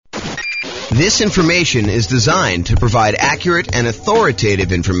This information is designed to provide accurate and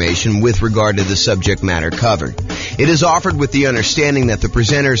authoritative information with regard to the subject matter covered. It is offered with the understanding that the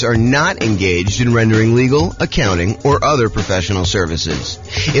presenters are not engaged in rendering legal, accounting, or other professional services.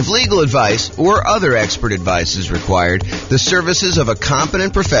 If legal advice or other expert advice is required, the services of a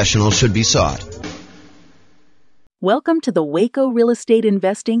competent professional should be sought. Welcome to the Waco Real Estate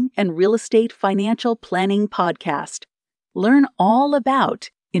Investing and Real Estate Financial Planning Podcast. Learn all about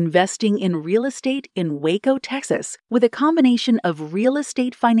investing in real estate in Waco, Texas, with a combination of real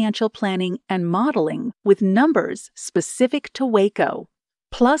estate financial planning and modeling with numbers specific to Waco,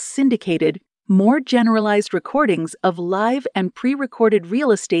 plus syndicated, more generalized recordings of live and pre-recorded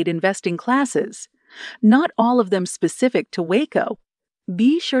real estate investing classes, not all of them specific to Waco.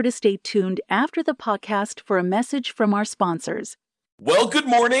 Be sure to stay tuned after the podcast for a message from our sponsors. Well, good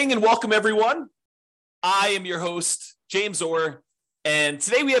morning and welcome, everyone. I am your host, James Orr, and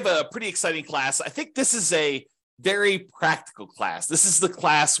today we have a pretty exciting class. I think this is a very practical class. This is the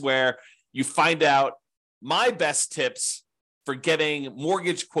class where you find out my best tips for getting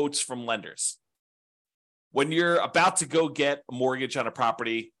mortgage quotes from lenders. When you're about to go get a mortgage on a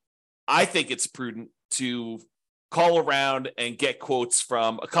property, I think it's prudent to call around and get quotes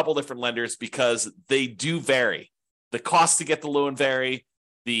from a couple different lenders because they do vary. The cost to get the loan vary.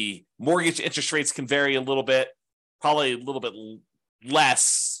 The mortgage interest rates can vary a little bit, probably a little bit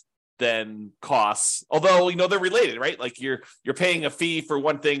less than costs, although, they're related, right? Like you're paying a fee for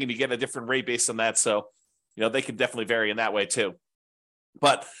one thing and you get a different rate based on that. So, they can definitely vary in that way too.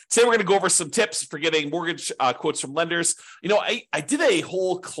 But today we're going to go over some tips for getting mortgage quotes from lenders. I did a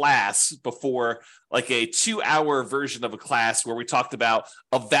whole class before, like a 2-hour version of a class where we talked about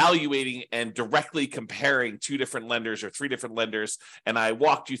evaluating and directly comparing 2 different lenders or 3 different lenders. And I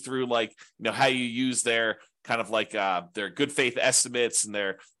walked you through how you use their kind of their good faith estimates and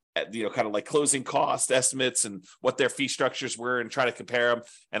their, kind of like closing cost estimates and what their fee structures were and try to compare them.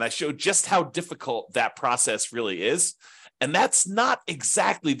 And I showed just how difficult that process really is. And that's not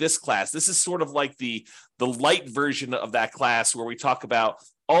exactly this class. This is sort of like the light version of that class where we talk about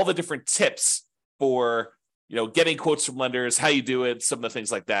all the different tips for, getting quotes from lenders, how you do it, some of the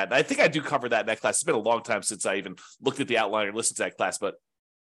things like that. And I think I do cover that in that class. It's been a long time since I even looked at the outline or listened to that class, but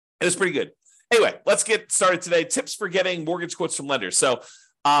it was pretty good. Anyway, let's get started today. Tips for getting mortgage quotes from lenders. So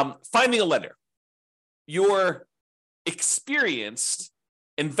finding a lender. Your experienced,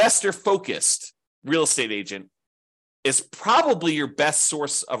 investor-focused real estate agent is probably your best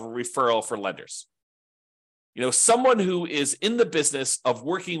source of a referral for lenders. Someone who is in the business of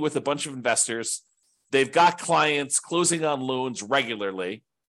working with a bunch of investors, they've got clients closing on loans regularly.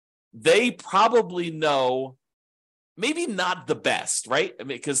 They probably know, maybe not the best, right?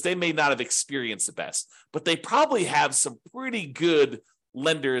 Because they may not have experienced the best, but they probably have some pretty good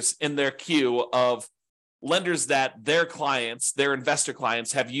lenders in their queue of lenders that their clients, their investor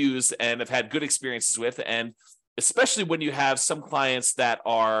clients have used and have had good experiences with. And especially when you have some clients that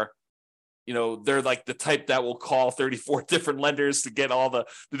are, they're like the type that will call 34 different lenders to get all the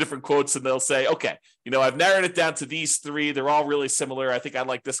different quotes. And they'll say, okay, I've narrowed it down to these 3. They're all really similar. I think I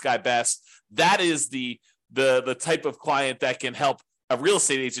like this guy best. That is the type of client that can help a real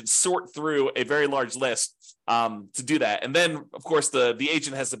estate agent sort through a very large list to do that. And then, of course, the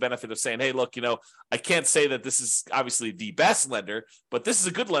agent has the benefit of saying, hey, look, I can't say that this is obviously the best lender, but this is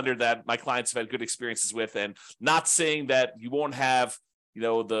a good lender that my clients have had good experiences with, and not saying that you won't have,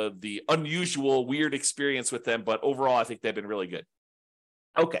 the unusual, weird experience with them, but overall, I think they've been really good.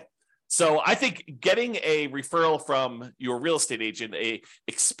 Okay. So I think getting a referral from your real estate agent, a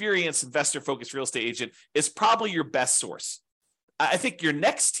experienced investor-focused real estate agent, is probably your best source. I think your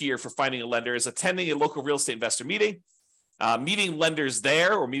next tier for finding a lender is attending a local real estate investor meeting, meeting lenders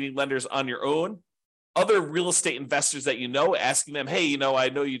there or meeting lenders on your own, other real estate investors that asking them, hey, I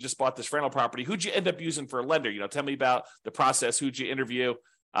know you just bought this rental property. Who'd you end up using for a lender? Tell me about the process. Who'd you interview?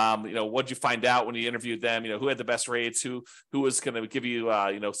 What'd you find out when you interviewed them? Who had the best rates? Who was going to give you,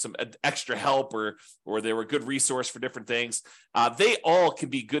 some extra help or they were a good resource for different things. They all can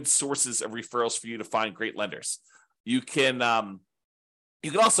be good sources of referrals for you to find great lenders. You can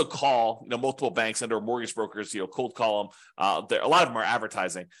also call, multiple banks and or mortgage brokers, cold call them. A lot of them are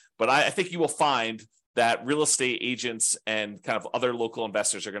advertising, but I think you will find that real estate agents and kind of other local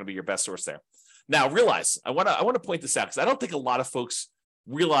investors are going to be your best source there. Now, realize, I want to point this out because I don't think a lot of folks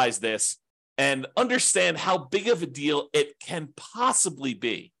realize this and understand how big of a deal it can possibly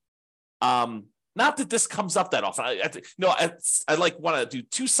be. Not that this comes up that often. I want to do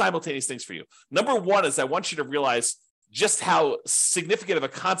 2 simultaneous things for you. Number one is I want you to realize just how significant of a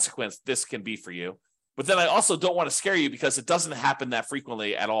consequence this can be for you. But then I also don't want to scare you because it doesn't happen that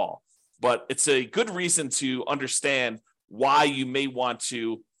frequently at all. but it's a good reason to understand why you may want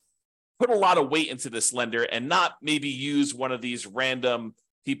to put a lot of weight into this lender and not maybe use one of these random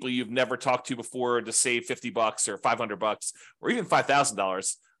people you've never talked to before to save $50 or $500 or even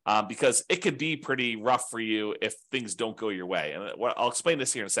 $5,000, because it could be pretty rough for you if things don't go your way. And I'll explain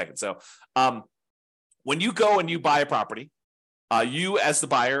this here in a second. So when you go and you buy a property, you as the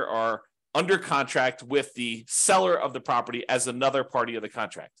buyer are under contract with the seller of the property as another party of the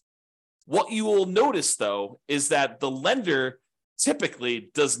contract. What you will notice, though, is that the lender typically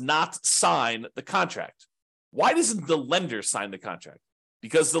does not sign the contract. Why doesn't the lender sign the contract?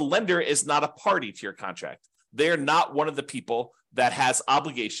 Because the lender is not a party to your contract. They're not one of the people that has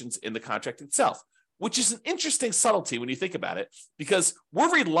obligations in the contract itself, which is an interesting subtlety when you think about it, because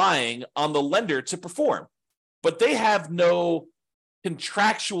we're relying on the lender to perform, but they have no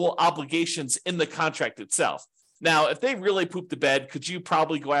contractual obligations in the contract itself. Now, if they really poop the bed, could you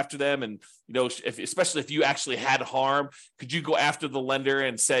probably go after them? And, especially if you actually had harm, could you go after the lender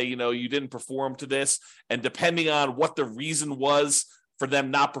and say, you didn't perform to this? And depending on what the reason was for them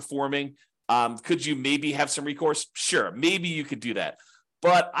not performing, could you maybe have some recourse? Sure, maybe you could do that.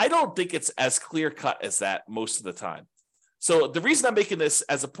 But I don't think it's as clear cut as that most of the time. So the reason I'm making this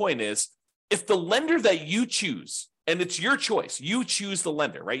as a point is, if the lender that you choose, and it's your choice, you choose the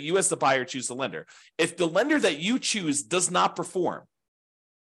lender, right? You as the buyer choose the lender. If the lender that you choose does not perform,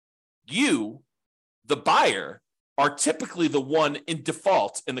 you, the buyer, are typically the one in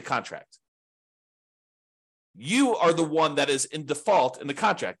default in the contract. You are the one that is in default in the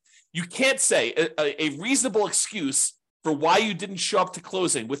contract. You can't say a reasonable excuse for why you didn't show up to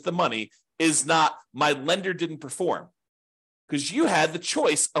closing with the money is not my lender didn't perform, because you had the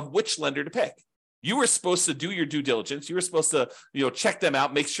choice of which lender to pick. You were supposed to do your due diligence. You were supposed to, check them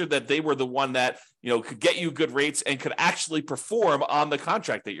out, make sure that they were the one that, could get you good rates and could actually perform on the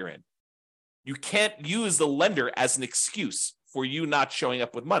contract that you're in. You can't use the lender as an excuse for you not showing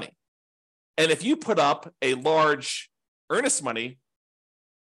up with money. And if you put up a large earnest money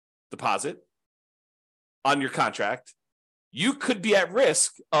deposit on your contract, you could be at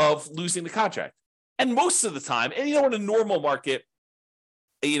risk of losing the contract. And most of the time, and in a normal market,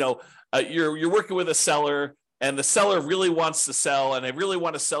 you're working with a seller, and the seller really wants to sell, and they really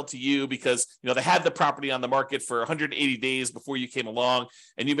want to sell to you because they had the property on the market for 180 days before you came along,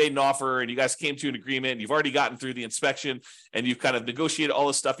 and you made an offer, and you guys came to an agreement, and you've already gotten through the inspection, and you've kind of negotiated all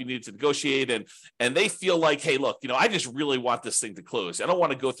the stuff you needed to negotiate, and they feel like, hey, look, I just really want this thing to close. I don't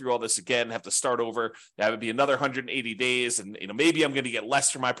want to go through all this again and have to start over. That would be another 180 days, and maybe I'm going to get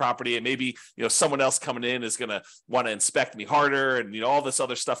less for my property, and maybe someone else coming in is going to want to inspect me harder, and all this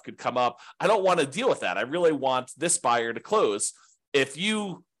other stuff could come up. I don't want to deal with that. I really want this buyer to close. If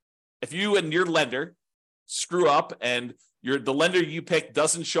you and your lender screw up and the lender you pick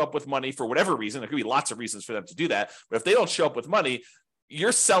doesn't show up with money for whatever reason, there could be lots of reasons for them to do that, but if they don't show up with money,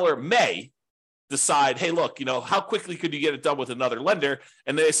 your seller may decide, hey, look, how quickly could you get it done with another lender?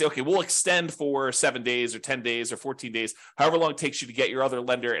 And they say, okay, we'll extend for 7 days or 10 days or 14 days, however long it takes you to get your other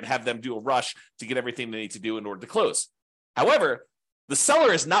lender, and have them do a rush to get everything they need to do in order to close. However, the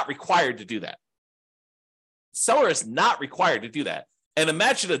seller is not required to do that. Seller is not required to do that. And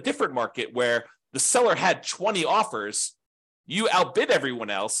imagine a different market where the seller had 20 offers, you outbid everyone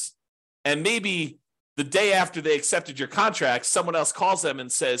else, and maybe the day after they accepted your contract, someone else calls them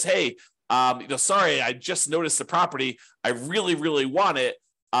and says, hey, sorry, I just noticed the property. I really, really want it.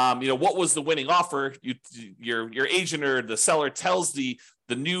 What was the winning offer? Your agent or the seller tells the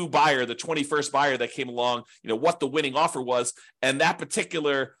new buyer, the 21st buyer that came along, what the winning offer was. And that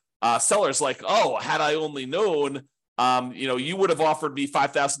particular seller's like, oh, had I only known, you would have offered me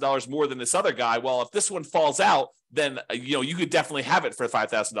 $5,000 more than this other guy. Well, if this one falls out, then, you could definitely have it for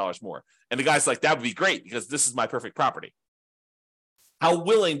 $5,000 more. And the guy's like, that would be great because this is my perfect property. How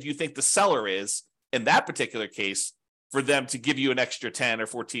willing do you think the seller is in that particular case for them to give you an extra 10 or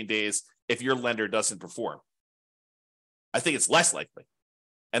 14 days if your lender doesn't perform? I think it's less likely.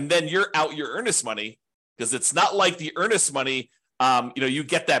 And then you're out your earnest money, because it's not like the earnest money, you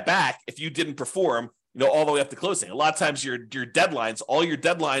get that back if you didn't perform, all the way up to closing. A lot of times your deadlines, all your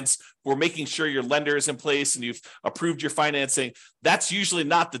deadlines for making sure your lender is in place and you've approved your financing, that's usually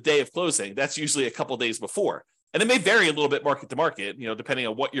not the day of closing. That's usually a couple of days before. And it may vary a little bit market to market, depending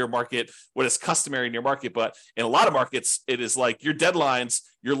on what is customary in your market. But in a lot of markets, it is like your deadlines,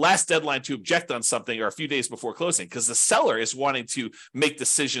 your last deadline to object on something are a few days before closing, because the seller is wanting to make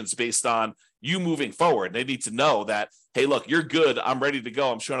decisions based on you moving forward. They need to know that, hey, look, you're good. I'm ready to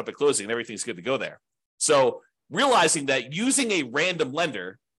go. I'm showing up at closing and everything's good to go there. So realizing that using a random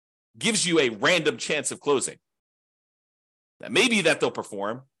lender gives you a random chance of closing. That may be that they'll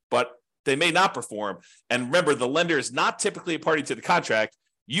perform, but They may not perform. And remember, the lender is not typically a party to the contract.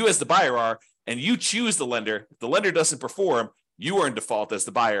 You as the buyer are, and you choose the lender. If the lender doesn't perform, you are in default as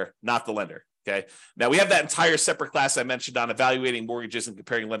the buyer, not the lender. Okay. Now we have that entire separate class I mentioned on evaluating mortgages and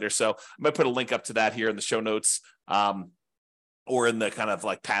comparing lenders. So I'm going to put a link up to that here in the show notes, or in the kind of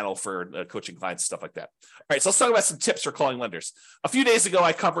like panel for coaching clients, stuff like that. All right. So let's talk about some tips for calling lenders. A few days ago,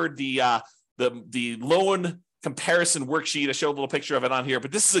 I covered the loan comparison worksheet. I showed a little picture of it on here,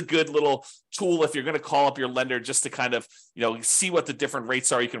 but this is a good little tool if you're going to call up your lender just to kind of, see what the different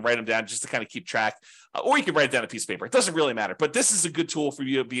rates are. You can write them down just to kind of keep track, or you can write it down on a piece of paper. It doesn't really matter, but this is a good tool for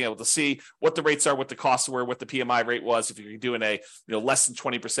you to be able to see what the rates are, what the costs were, what the PMI rate was if you're doing a less than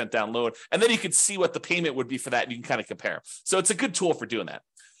 20% down loan, and then you can see what the payment would be for that, and you can kind of compare. So it's a good tool for doing that.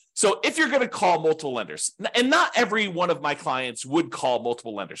 So if you're going to call multiple lenders, and not every one of my clients would call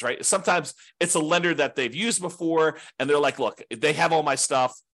multiple lenders, right? Sometimes it's a lender that they've used before, and they're like, look, they have all my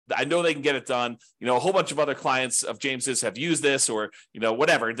stuff. I know they can get it done. A whole bunch of other clients of James's have used this, or,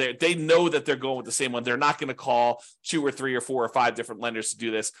 whatever. They know that they're going with the same one. They're not going to call 2 or 3 or 4 or 5 different lenders to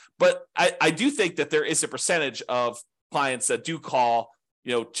do this. But I do think that there is a percentage of clients that do call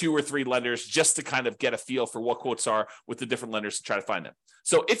 2 or 3 lenders just to kind of get a feel for what quotes are with the different lenders to try to find them.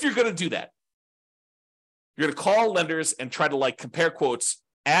 So if you're going to do that, you're going to call lenders and try to compare quotes,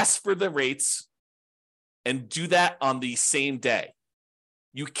 ask for the rates, and do that on the same day.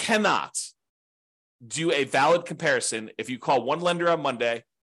 You cannot do a valid comparison if you call one lender on Monday,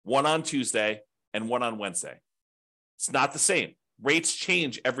 one on Tuesday, and one on Wednesday. It's not the same. Rates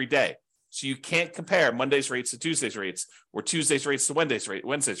change every day. So you can't compare Monday's rates to Tuesday's rates, or Tuesday's rates to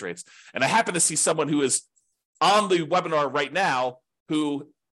Wednesday's rates. And I happen to see someone who is on the webinar right now who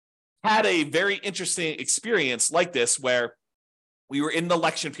had a very interesting experience like this, where we were in the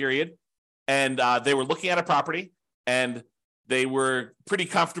election period, and they were looking at a property, and they were pretty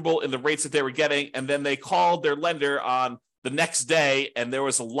comfortable in the rates that they were getting. And then they called their lender on the next day, and there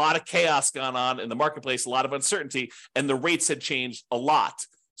was a lot of chaos going on in the marketplace, a lot of uncertainty, and the rates had changed a lot.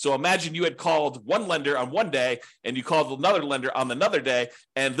 So imagine you had called one lender on one day and you called another lender on another day,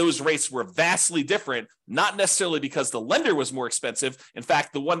 and those rates were vastly different, not necessarily because the lender was more expensive. In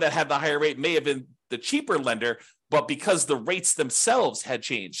fact, the one that had the higher rate may have been the cheaper lender, but because the rates themselves had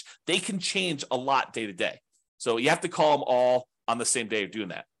changed. They can change a lot day to day. So you have to call them all on the same day of doing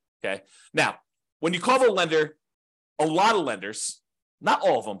that. Okay. Now, when you call the lender, a lot of lenders, not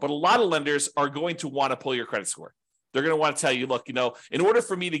all of them, but a lot of lenders are going to want to pull your credit score. They're going to want to tell you, look, in order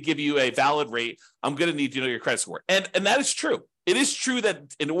for me to give you a valid rate, I'm going to need to know your credit score. And that is true. It is true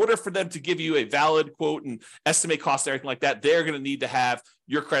that in order for them to give you a valid quote and estimate costs and everything like that, they're going to need to have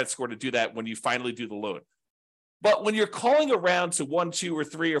your credit score to do that when you finally do the loan. But when you're calling around to 1, 2, or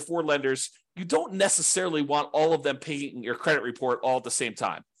 3 or 4 lenders, you don't necessarily want all of them paying your credit report all at the same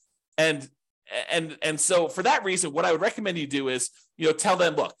time. And so for that reason, what I would recommend you do is, tell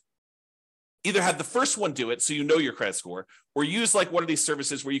them, look, either have the first one do it so you know your credit score, or use one of these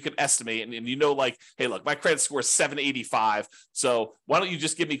services where you can estimate and hey, look, my credit score is 785. So why don't you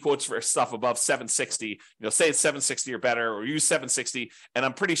just give me quotes for stuff above 760? Say it's 760 or better, or use 760. And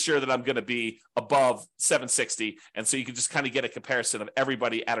I'm pretty sure that I'm going to be above 760. And so you can just kind of get a comparison of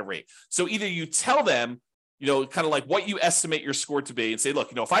everybody at a rate. So either you tell them, kind of what you estimate your score to be, and say,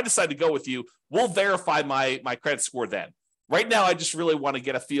 look, if I decide to go with you, we'll verify my credit score then. Right now, I just really want to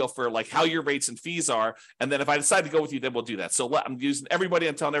get a feel for how your rates and fees are. And then if I decide to go with you, then we'll do that. So I'm telling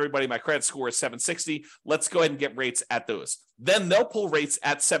everybody my credit score is 760. Let's go ahead and get rates at those. Then they'll pull rates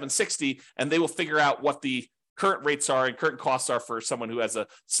at 760, and they will figure out what the current rates are and current costs are for someone who has a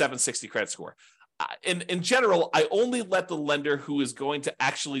 760 credit score. In general, I only let the lender who is going to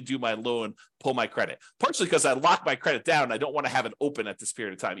actually do my loan pull my credit, partially because I lock my credit down. And I don't want to have it open at this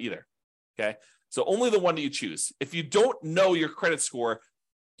period of time either. Okay. So only the one that you choose. If you don't know your credit score,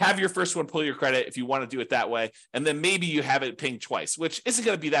 have your first one pull your credit if you want to do it that way. And then maybe you have it ping twice, which isn't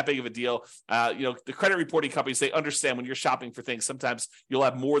going to be that big of a deal. The credit reporting companies, they understand when you're shopping for things, sometimes you'll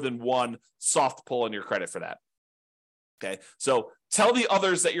have more than one soft pull on your credit for that. Okay. So tell the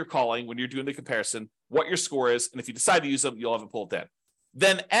others that you're calling when you're doing the comparison what your score is. And if you decide to use them, you'll have it pulled then.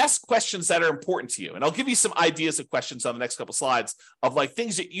 Then ask questions that are important to you. And I'll give you some ideas of questions on the next couple slides of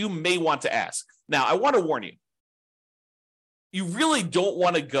things that you may want to ask. Now, I want to warn you. You really don't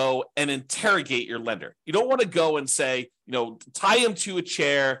want to go and interrogate your lender. You don't want to go and say, tie him to a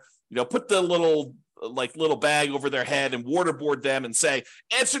chair, put the little bag over their head and waterboard them and say,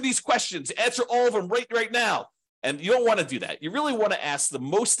 answer these questions, answer all of them right now. And you don't want to do that. You really want to ask the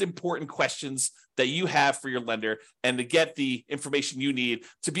most important questions that you have for your lender and to get the information you need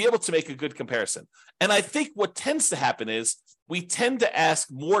to be able to make a good comparison. And I think what tends to happen is we tend to ask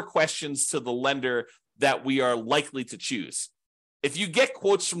more questions to the lender that we are likely to choose. If you get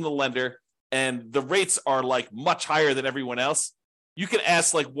quotes from the lender and the rates are like much higher than everyone else, you can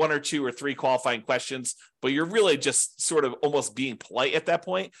ask like 1 or 2 or 3 qualifying questions, but you're really just sort of almost being polite at that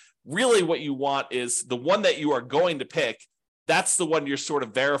point. Really what you want is the one that you are going to pick. That's the one you're sort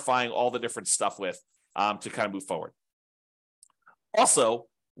of verifying all the different stuff with to kind of move forward. Also,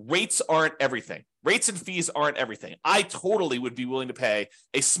 rates aren't everything. Rates and fees aren't everything. I totally would be willing to pay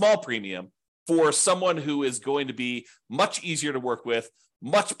a small premium for someone who is going to be much easier to work with,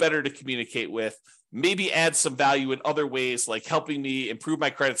 much better to communicate with, maybe add some value in other ways, like helping me improve my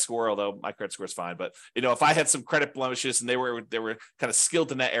credit score, although my credit score is fine. But, if I had some credit blemishes and they were kind of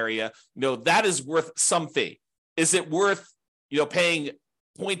skilled in that area, that is worth some fee. Is it worth, paying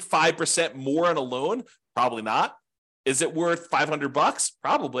 0.5% more on a loan? Probably not. Is it worth $500?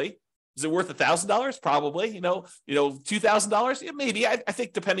 Probably. Is it worth $1,000? Probably. $2,000? Yeah, maybe. I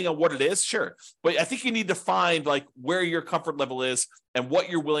think depending on what it is, sure. But I think you need to find like where your comfort level is and what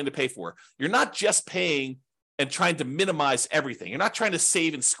you're willing to pay for. You're not just paying and trying to minimize everything. You're not trying to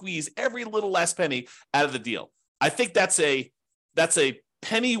save and squeeze every little last penny out of the deal. I think that's a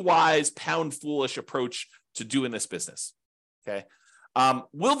penny wise, pound foolish approach to doing this business. Okay.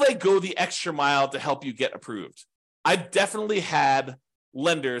 Will they go the extra mile to help you get approved? I've definitely had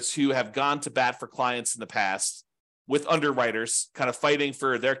lenders who have gone to bat for clients in the past with underwriters kind of fighting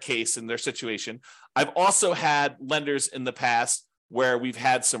for their case and their situation. I've also had lenders in the past where we've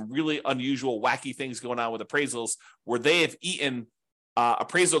had some really unusual, wacky things going on with appraisals where they have eaten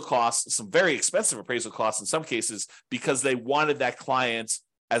appraisal costs, some very expensive appraisal costs in some cases, because they wanted that client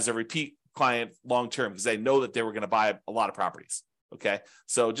as a repeat client long-term because they know that they were going to buy a lot of properties. Okay.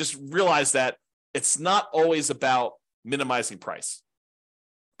 So just realize that it's not always about minimizing price.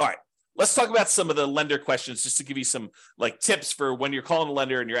 All right, let's talk about some of the lender questions just to give you some like tips for when you're calling a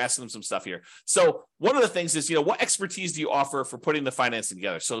lender and you're asking them some stuff here. So one of the things is, what expertise do you offer for putting the financing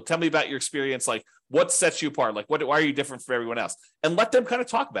together? So tell me about your experience, like what sets you apart? Like why are you different from everyone else? And let them kind of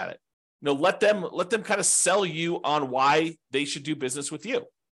talk about it. Let them kind of sell you on why they should do business with you.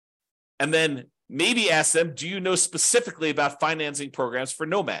 And then maybe ask them, do you know specifically about financing programs for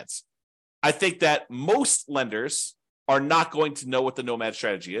nomads? I think that most lenders are not going to know what the nomad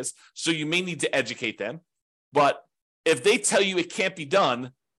strategy is. So you may need to educate them. But if they tell you it can't be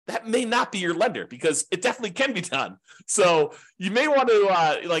done, that may not be your lender because it definitely can be done. So you may want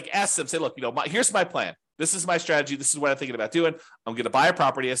to ask them, say, look, here's my plan. This is my strategy. This is what I'm thinking about doing. I'm going to buy a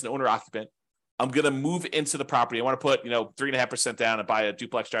property as an owner occupant. I'm going to move into the property. I want to put, 3.5% down and buy a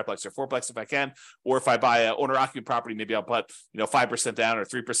duplex, triplex, or fourplex if I can. Or if I buy an owner occupant property, maybe I'll put, 5% down or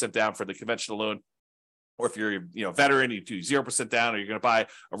 3% down for the conventional loan. Or if you're, a veteran, you do 0% down, or you're going to buy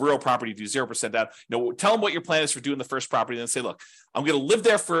a rural property, do 0% down. Tell them what your plan is for doing the first property, and then say, look, I'm going to live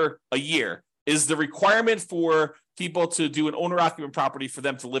there for a year. Is the requirement for people to do an owner-occupant property for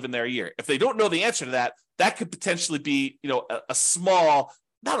them to live in there a year? If they don't know the answer to that, that could potentially be, a small,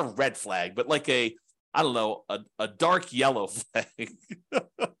 not a red flag, but like a dark yellow flag.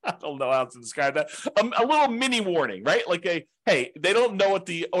 I don't know how to describe that. A little mini warning, right? Like hey, they don't know what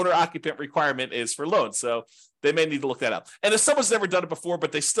the owner-occupant requirement is for loans, so they may need to look that up. And if someone's never done it before,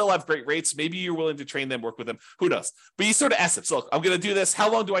 but they still have great rates, maybe you're willing to train them, work with them. Who knows? But you sort of ask them, so look, I'm going to do this.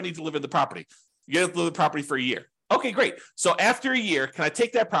 How long do I need to live in the property? You got to live in the property for a year. Okay, great. So after a year, can I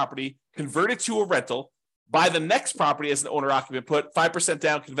take that property, convert it to a rental, buy the next property as an owner-occupant, put 5%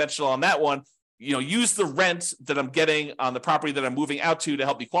 down conventional on that one, use the rent that I'm getting on the property that I'm moving out to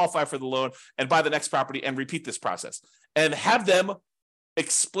help me qualify for the loan, and buy the next property and repeat this process. And have them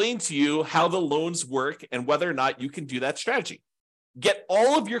explain to you how the loans work and whether or not you can do that strategy. Get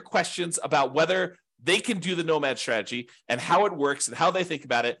all of your questions about whether they can do the nomad strategy and how it works and how they think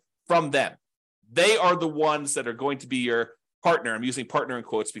about it from them. They are the ones that are going to be your partner. I'm using partner in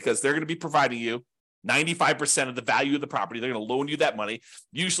quotes because they're going to be providing you 95% of the value of the property. They're going to loan you that money,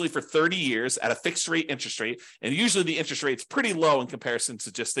 usually for 30 years at a fixed rate interest rate. And usually the interest rate's pretty low in comparison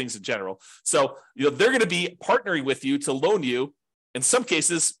to just things in general. So, they're going to be partnering with you to loan you, in some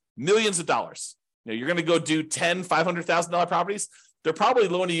cases, millions of dollars. You're going to go do $500,000 properties. They're probably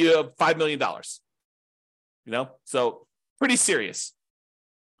loaning you $5 million. So pretty serious.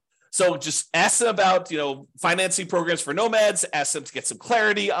 So just ask them about, financing programs for nomads, ask them to get some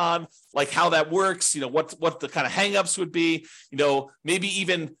clarity on like how that works, what the kind of hangups would be, maybe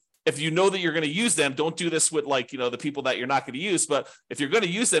even if you know that you're going to use them, don't do this with the people that you're not going to use. But if you're going to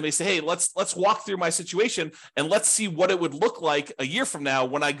use them, they say, hey, let's walk through my situation and let's see what it would look like a year from now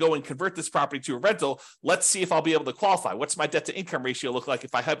when I go and convert this property to a rental. Let's see if I'll be able to qualify. What's my debt to income ratio look like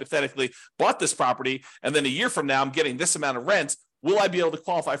if I hypothetically bought this property and then a year from now I'm getting this amount of rent? Will I be able to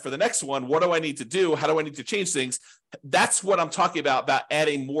qualify for the next one? What do I need to do? How do I need to change things? That's what I'm talking about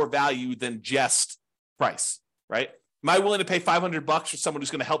adding more value than just price, right? Am I willing to pay $500 for someone who's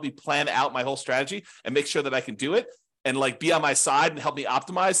going to help me plan out my whole strategy and make sure that I can do it and be on my side and help me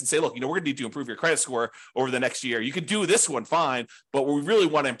optimize and say, look, we're going to need to improve your credit score over the next year. You can do this one fine, but we really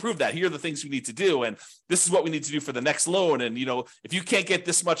want to improve that. Here are the things we need to do. And this is what we need to do for the next loan. And, if you can't get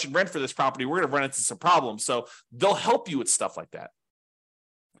this much in rent for this property, we're going to run into some problems. So they'll help you with stuff like that.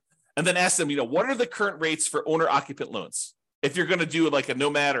 And then ask them, what are the current rates for owner occupant loans? If you're going to do a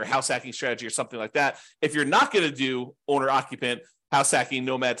nomad or house hacking strategy or something like that. If you're not going to do owner occupant, house hacking,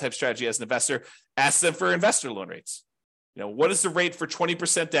 nomad type strategy as an investor, ask them for investor loan rates. What is the rate for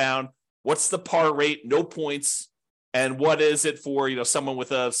 20% down? What's the par rate? No points. And what is it for, someone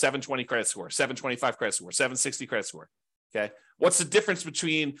with a 720 credit score, 725 credit score, 760 credit score? Okay. What's the difference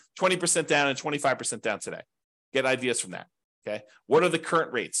between 20% down and 25% down today? Get ideas from that. Okay. What are the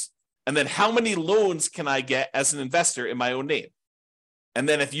current rates? And then how many loans can I get as an investor in my own name? And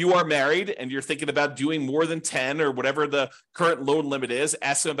then if you are married and you're thinking about doing more than 10 or whatever the current loan limit is,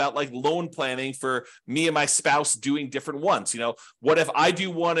 ask them about loan planning for me and my spouse doing different ones. What if I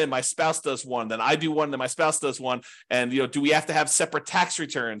do one and my spouse does one, then I do one and my spouse does one? And, do we have to have separate tax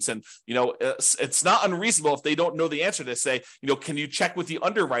returns? And, it's not unreasonable if they don't know the answer to say, can you check with the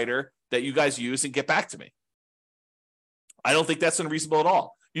underwriter that you guys use and get back to me? I don't think that's unreasonable at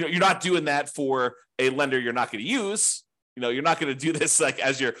all. You're not doing that for a lender you're not going to use. You're not going to do this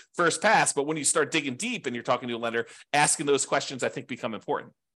as your first pass, but when you start digging deep and you're talking to a lender, asking those questions, I think, become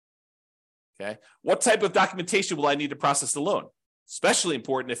important. Okay. What type of documentation will I need to process the loan? Especially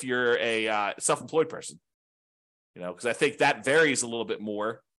important if you're a self-employed person, because I think that varies a little bit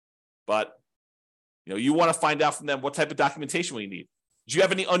more, but you want to find out from them what type of documentation will you need. Did you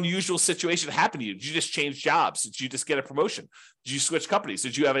have any unusual situation happen to you? Did you just change jobs? Did you just get a promotion? Did you switch companies?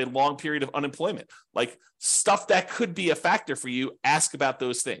 Did you have a long period of unemployment? Stuff that could be a factor for you, ask about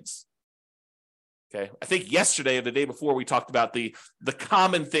those things. Okay. I think yesterday or the day before we talked about the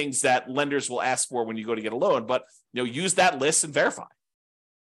common things that lenders will ask for when you go to get a loan, but use that list and verify.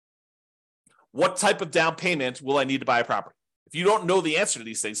 What type of down payment will I need to buy a property? If you don't know the answer to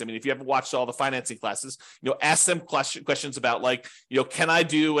these things, if you haven't watched all the financing classes, ask them questions about can I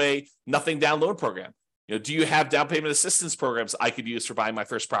do a nothing down loan program? Do you have down payment assistance programs I could use for buying my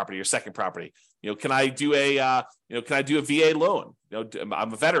first property or second property? Can I do a VA loan?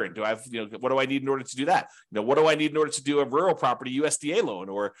 I'm a veteran. Do I have, what do I need in order to do that? What do I need in order to do a rural property USDA loan?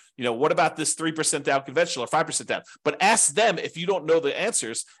 Or, what about this 3% down conventional or 5% down? But ask them, if you don't know the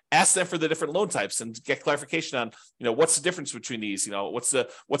answers, ask them for the different loan types and get clarification on, what's the difference between these? What's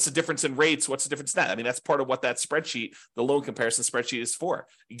the difference in rates? What's the difference in that? That's part of what that spreadsheet, the loan comparison spreadsheet, is for.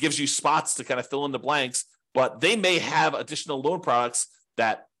 It gives you spots to kind of fill in the blanks, but they may have additional loan products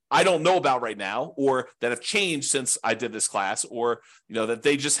that I don't know about right now, or that have changed since I did this class, or, that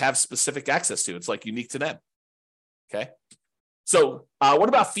they just have specific access to. It's unique to them. Okay. So what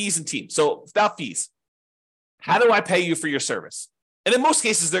about fees and team? So about fees, how do I pay you for your service? And in most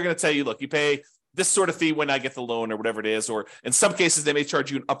cases, they're going to tell you, look, you pay this sort of fee when I get the loan or whatever it is, or in some cases, they may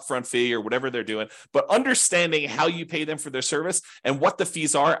charge you an upfront fee or whatever they're doing, but understanding how you pay them for their service and what the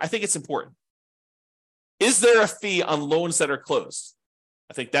fees are, I think it's important. Is there a fee on loans that are closed?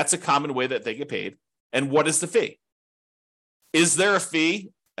 I think that's a common way that they get paid. And what is the fee? Is there a fee?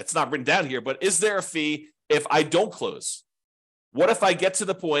 It's not written down here, but is there a fee if I don't close? What if I get to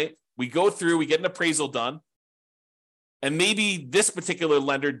the point, we go through, we get an appraisal done, and maybe this particular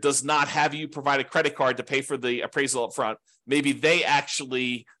lender does not have you provide a credit card to pay for the appraisal up front. Maybe they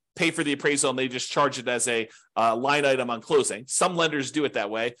actually pay for the appraisal and they just charge it as a line item on closing. Some lenders do it that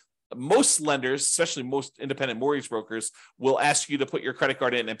way. Most lenders, especially most independent mortgage brokers, will ask you to put your credit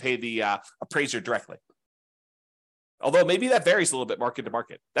card in and pay the appraiser directly. Although maybe that varies a little bit market to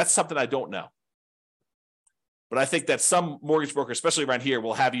market. That's something I don't know. But I think that some mortgage brokers, especially around here,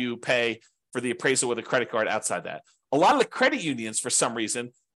 will have you pay for the appraisal with a credit card outside that. A lot of the credit unions, for some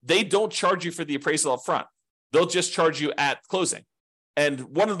reason, they don't charge you for the appraisal up front. They'll just charge you at closing. And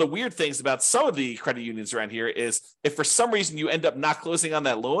one of the weird things about some of the credit unions around here is if for some reason you end up not closing on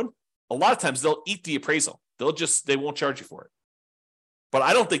that loan, a lot of times they'll eat the appraisal. They won't charge you for it. But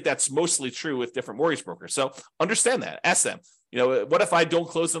I don't think that's mostly true with different mortgage brokers. So understand that. Ask them, what if I don't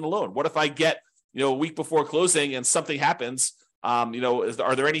close on the loan? What if I get, a week before closing and something happens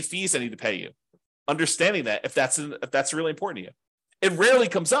Are there any fees I need to pay you? Understanding that if that's really important to you. It rarely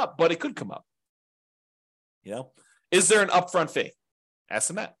comes up, but it could come up. Is there an upfront fee? Ask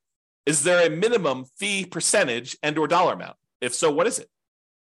them that. Is there a minimum fee percentage and or dollar amount? If so, what is it?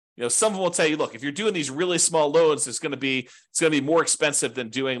 Some of them will tell you, look, if you're doing these really small loans, it's going to be more expensive than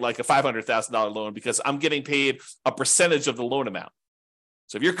doing like a $500,000 loan because I'm getting paid a percentage of the loan amount.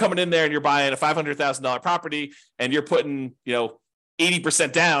 So if you're coming in there and you're buying a $500,000 property and you're putting,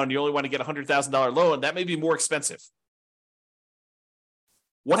 80% down, you only want to get a $100,000 loan, that may be more expensive.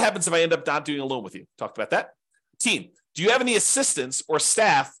 What happens if I end up not doing a loan with you? Talked about that. Team, do you have any assistants or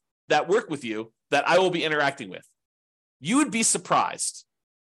staff that work with you that I will be interacting with? You would be surprised.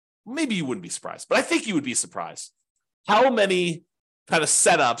 Maybe you wouldn't be surprised, but I think you would be surprised how many kind of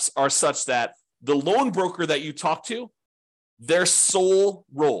setups are such that the loan broker that you talk to, their sole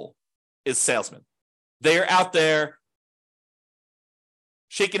role is salesman. They are out there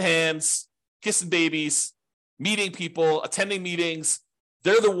shaking hands, kissing babies, meeting people, attending meetings.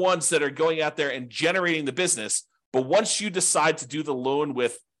 They're the ones that are going out there and generating the business. But once you decide to do the loan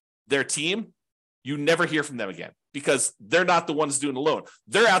with their team, you never hear from them again because they're not the ones doing the loan.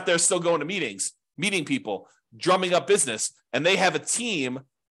 They're out there still going to meetings, meeting people, drumming up business, and they have a team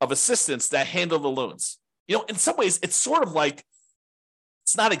of assistants that handle the loans. In some ways, it's sort of like,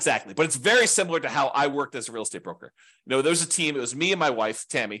 it's not exactly, but it's very similar to how I worked as a real estate broker. There's a team. It was me and my wife,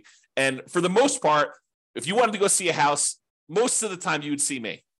 Tammy. And for the most part, if you wanted to go see a house, most of the time you would see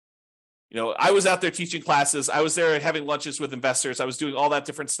me. I was out there teaching classes. I was there having lunches with investors. I was doing all that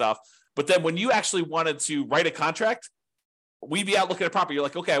different stuff. But then when you actually wanted to write a contract, we'd be out looking at property. You're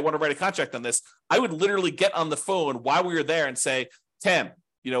like, okay, I want to write a contract on this. I would literally get on the phone while we were there and say, Tam,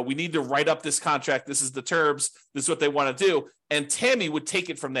 we need to write up this contract. This is the terms. This is what they want to do. And Tammy would take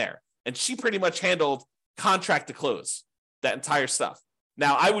it from there. And she pretty much handled contract to close, that entire stuff.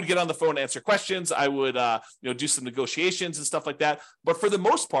 Now, I would get on the phone, answer questions. I would, do some negotiations and stuff like that. But for the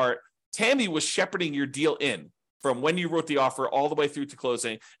most part, Tammy was shepherding your deal in from when you wrote the offer all the way through to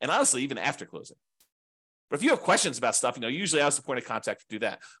closing, and honestly, even after closing. But if you have questions about stuff, usually I was the point of contact to do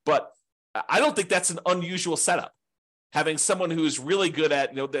that. But I don't think that's an unusual setup. Having someone who's really good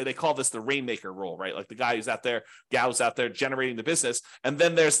at, they call this the rainmaker role, right? Like the guy who's out there, gal who's out there generating the business. And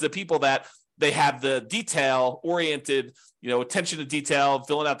then there's the people that they have the detail-oriented, attention to detail,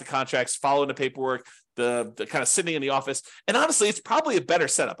 filling out the contracts, following the paperwork, the kind of sitting in the office. And honestly, it's probably a better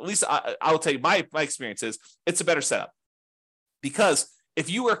setup. At least I'll tell you, my experience is it's a better setup. Because if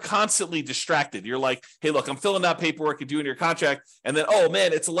you are constantly distracted, you're like, hey, look, I'm filling out paperwork and doing your contract. And then, oh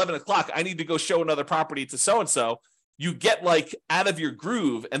man, it's 11 o'clock. I need to go show another property to so-and-so. You get like out of your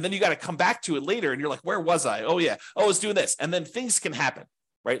groove and then you got to come back to it later. And you're like, where was I? Oh yeah. Oh, I was doing this. And then things can happen.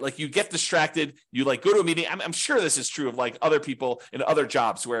 Right? Like you get distracted, you like go to a meeting. I'm sure this is true of like other people in other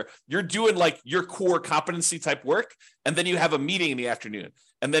jobs where you're doing like your core competency type work. And then you have a meeting in the afternoon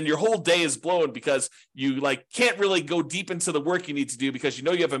and then your whole day is blown because you like can't really go deep into the work you need to do because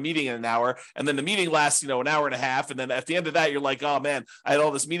you have a meeting in an hour and then the meeting lasts, an hour and a half. And then at the end of that, you're like, oh man, I had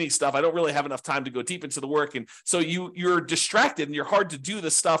all this meeting stuff. I don't really have enough time to go deep into the work. And so you're distracted and you're hard to do the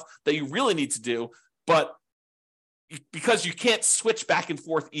stuff that you really need to do. But because you can't switch back and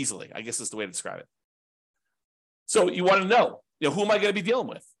forth easily, I guess is the way to describe it. So you want to know, who am I going to be dealing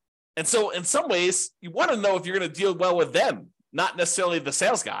with? And so in some ways, you want to know if you're going to deal well with them, not necessarily the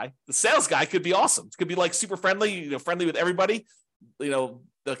sales guy. The sales guy could be awesome. It could be like super friendly, friendly with everybody, the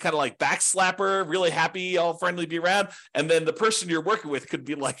kind of like backslapper, really happy, all friendly to be around. And then the person you're working with could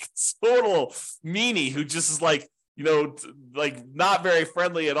be like total meanie who just is like, like not very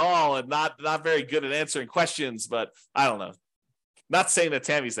friendly at all and not very good at answering questions. But I don't know. Not saying that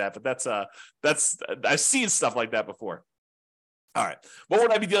Tammy's that, but that's I've seen stuff like that before. All right. What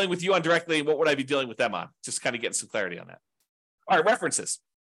would I be dealing with you on directly? And what would I be dealing with them on? Just kind of getting some clarity on that. All right. References.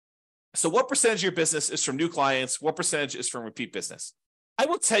 So what percentage of your business is from new clients? What percentage is from repeat business? I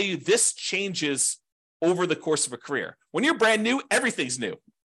will tell you this changes over the course of a career. When you're brand new, everything's new.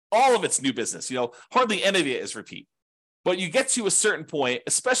 All of it's new business. Hardly any of it is repeat. But you get to a certain point,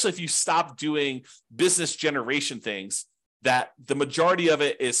 especially if you stop doing business generation things, that the majority of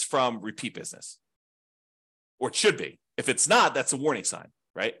it is from repeat business. Or it should be. If it's not, that's a warning sign,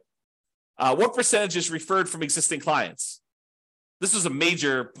 right? What percentage is referred from existing clients? This was a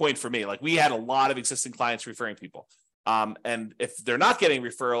major point for me. Like we had a lot of existing clients referring people. And if they're not getting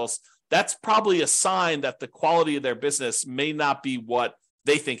referrals, that's probably a sign that the quality of their business may not be what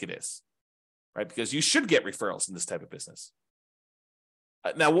they think it is, right? Because you should get referrals in this type of business.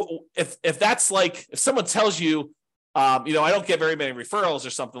 Now, if that's like, if someone tells you, I don't get very many referrals or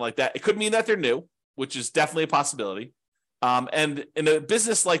something like that, it could mean that they're new, which is definitely a possibility. And in a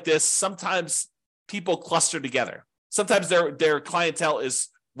business like this, sometimes people cluster together. Sometimes their clientele is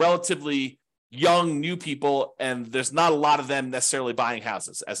relatively young, new people, and there's not a lot of them necessarily buying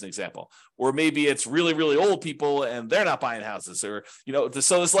houses, as an example. Or maybe it's really, really old people and they're not buying houses. Or,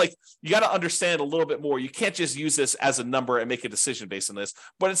 so it's like, you got to understand a little bit more. You can't just use this as a number and make a decision based on this,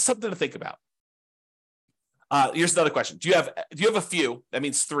 but it's something to think about. Here's another question. Do you have a few, that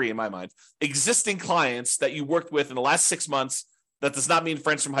means 3 in my mind, existing clients that you worked with in the last 6 months? That does not mean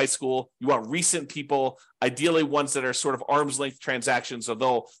friends from high school. You want recent people, ideally ones that are sort of arm's length transactions,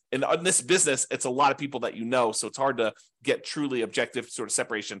 although in this business, it's a lot of people that you know, so it's hard to get truly objective sort of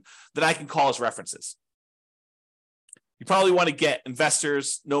separation that I can call as references. You probably want to get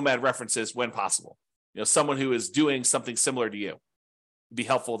investors, nomad references when possible. Someone who is doing something similar to you. It'd be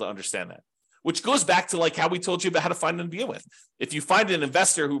helpful to understand that. Which goes back to like how we told you about how to find them to begin with. If you find an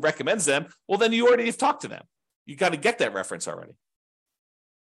investor who recommends them, well, then you already have talked to them. You got to get that reference already.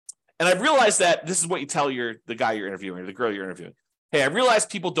 And I've realized that this is what you tell the guy you're interviewing, or the girl you're interviewing. Hey, I realize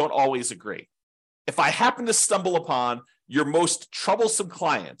people don't always agree. If I happen to stumble upon your most troublesome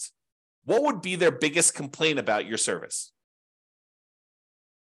client, what would be their biggest complaint about your service?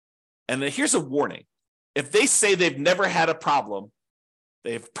 And then here's a warning. If they say they've never had a problem,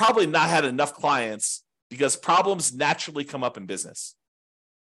 they've probably not had enough clients, because problems naturally come up in business.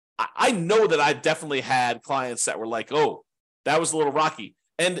 I know that I've definitely had clients that were like, oh, that was a little rocky.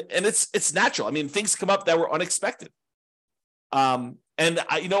 And it's natural. I mean, things come up that were unexpected. And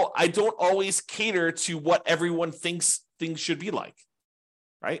I don't always cater to what everyone thinks things should be like,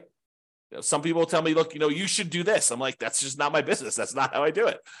 right? Some people tell me, look, you should do this. I'm like, that's just not my business. That's not how I do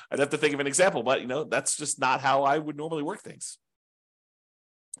it. I'd have to think of an example, but that's just not how I would normally work things.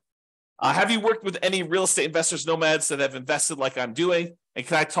 Have you worked with any real estate investors, nomads that have invested like I'm doing? And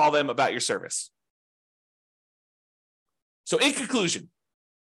can I tell them about your service? So in conclusion,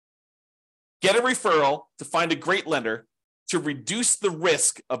 get a referral to find a great lender to reduce the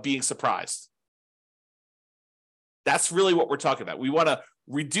risk of being surprised. That's really what we're talking about. We want to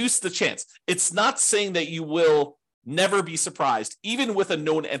reduce the chance. It's not saying that you will never be surprised, even with a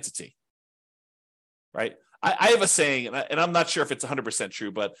known entity, right? I have a saying, and I'm not sure if it's 100%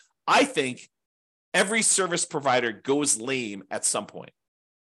 true, but I think every service provider goes lame at some point.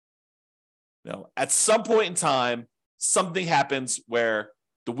 At some point in time, something happens where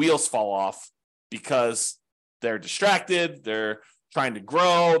the wheels fall off because they're distracted, they're trying to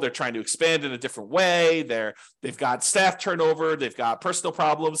grow, they're trying to expand in a different way, they've got staff turnover, they've got personal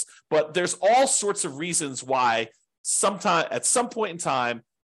problems, but there's all sorts of reasons why at some point in time,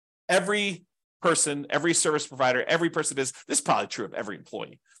 every person, every service provider, every person this is probably true of every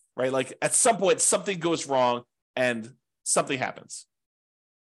employee, right? Like at some point, something goes wrong and something happens.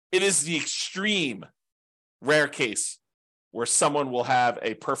 It is the extreme rare case where someone will have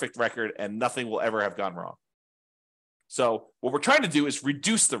a perfect record and nothing will ever have gone wrong. So what we're trying to do is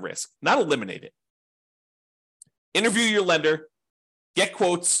reduce the risk, not eliminate it. Interview your lender, get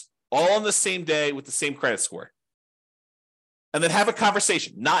quotes all on the same day with the same credit score. And then have a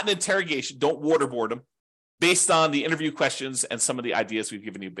conversation, not an interrogation. Don't waterboard them based on the interview questions and some of the ideas we've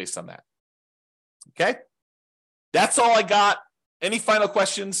given you based on that. Okay? That's all I got. Any final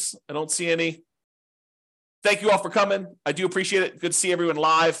questions? I don't see any. Thank you all for coming. I do appreciate it. Good to see everyone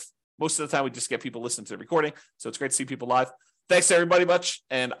live. Most of the time, we just get people listening to the recording, so it's great to see people live. Thanks, everybody, much,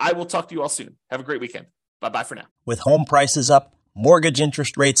 and I will talk to you all soon. Have a great weekend. Bye-bye for now. With home prices up, mortgage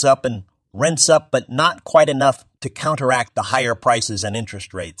interest rates up, and rents up, but not quite enough to counteract the higher prices and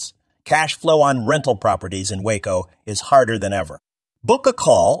interest rates, cash flow on rental properties in Waco is harder than ever. Book a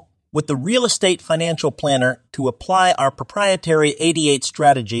call with the Real Estate Financial Planner to apply our proprietary 88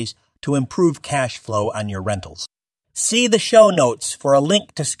 strategies to improve cash flow on your rentals. See the show notes for a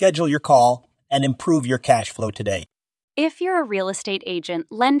link to schedule your call and improve your cash flow today. If you're a real estate agent,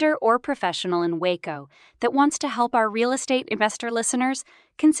 lender, or professional in Waco that wants to help our real estate investor listeners,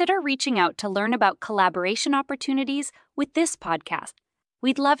 consider reaching out to learn about collaboration opportunities with this podcast.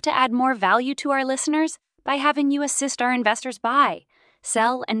 We'd love to add more value to our listeners by having you assist our investors buy,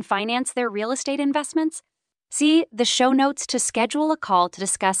 sell, and finance their real estate investments. See the show notes to schedule a call to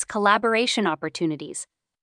discuss collaboration opportunities.